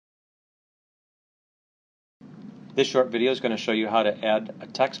This short video is going to show you how to add a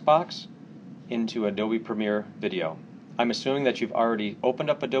text box into Adobe Premiere Video. I'm assuming that you've already opened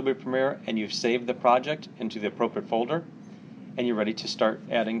up Adobe Premiere and you've saved the project into the appropriate folder and you're ready to start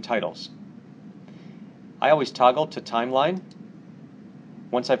adding titles. I always toggle to timeline.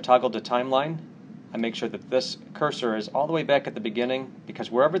 Once I've toggled to timeline, I make sure that this cursor is all the way back at the beginning,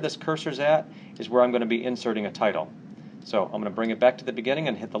 because wherever this cursor is at is where I'm going to be inserting a title. So I'm going to bring it back to the beginning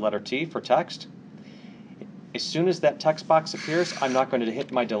and hit the letter T for text. As soon as that text box appears, I'm not going to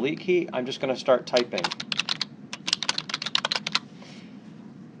hit my delete key, I'm just going to start typing.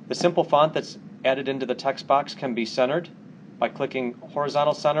 The simple font that's added into the text box can be centered by clicking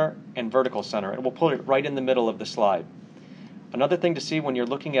horizontal center and vertical center. It will put it right in the middle of the slide. Another thing to see when you're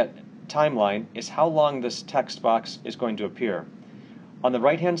looking at timeline is how long this text box is going to appear. On the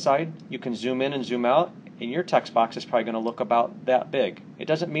right hand side, you can zoom in and zoom out, and your text box is probably going to look about that big. It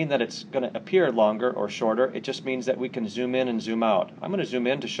doesn't mean that it's going to appear longer or shorter, it just means that we can zoom in and zoom out. I'm going to zoom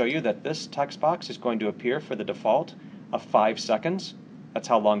in to show you that this text box is going to appear for the default of 5 seconds. That's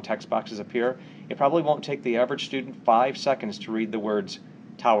how long text boxes appear. It probably won't take the average student 5 seconds to read the words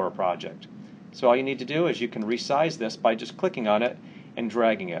Tower Project. So all you need to do is you can resize this by just clicking on it and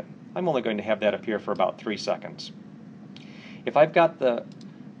dragging it. I'm only going to have that appear for about 3 seconds. If I've got the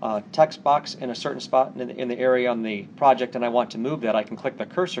text box in a certain spot in the area on the project and I want to move that, I can click the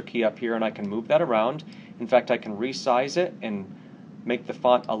cursor key up here and I can move that around. In fact, I can resize it and make the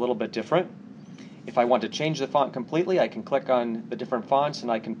font a little bit different. If I want to change the font completely, I can click on the different fonts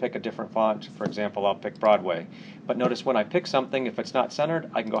and I can pick a different font. For example, I'll pick Broadway. But notice when I pick something, if it's not centered,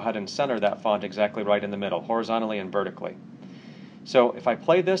 I can go ahead and center that font exactly right in the middle, horizontally and vertically. So if I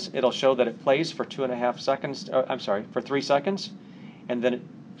play this, it'll show that it plays for 2.5 seconds, for 3 seconds, and then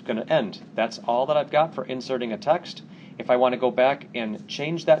it's going to end. That's all that I've got for inserting a text. If I want to go back and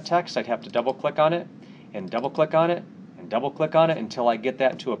change that text, I'd have to double click on it, and double click on it, and double click on it until I get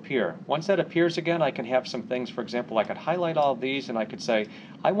that to appear. Once that appears again, I can have some things. For example, I could highlight all of these and I could say,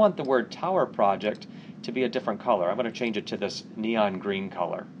 I want the word Tower Project to be a different color. I'm going to change it to this neon green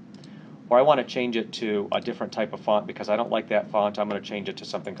color. Or I want to change it to a different type of font because I don't like that font. I'm going to change it to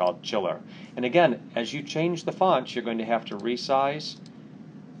something called Chiller. And again, as you change the fonts, you're going to have to resize,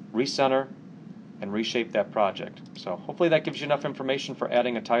 recenter, and reshape that project. So hopefully that gives you enough information for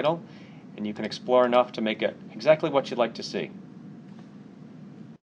adding a title, and you can explore enough to make it exactly what you'd like to see.